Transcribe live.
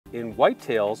In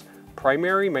whitetails,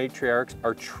 primary matriarchs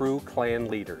are true clan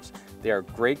leaders. They are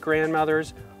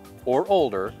great-grandmothers or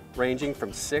older, ranging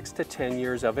from 6 to 10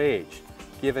 years of age.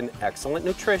 Given excellent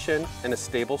nutrition and a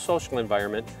stable social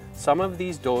environment, some of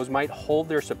these does might hold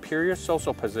their superior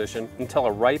social position until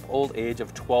a ripe old age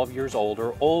of 12 years old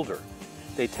or older.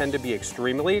 They tend to be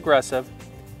extremely aggressive,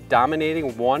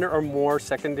 dominating one or more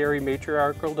secondary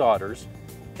matriarchal daughters,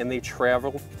 and they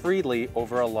travel freely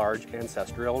over a large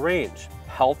ancestral range.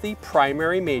 Healthy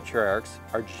primary matriarchs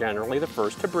are generally the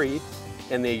first to breed,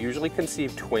 and they usually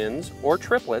conceive twins or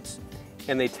triplets,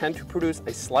 and they tend to produce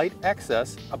a slight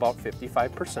excess, about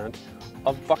 55%,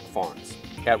 of buck fawns.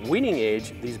 At weaning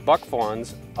age, these buck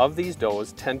fawns of these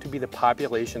does tend to be the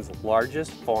population's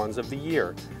largest fawns of the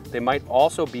year. They might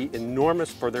also be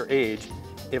enormous for their age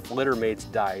if litter mates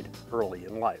died early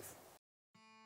in life.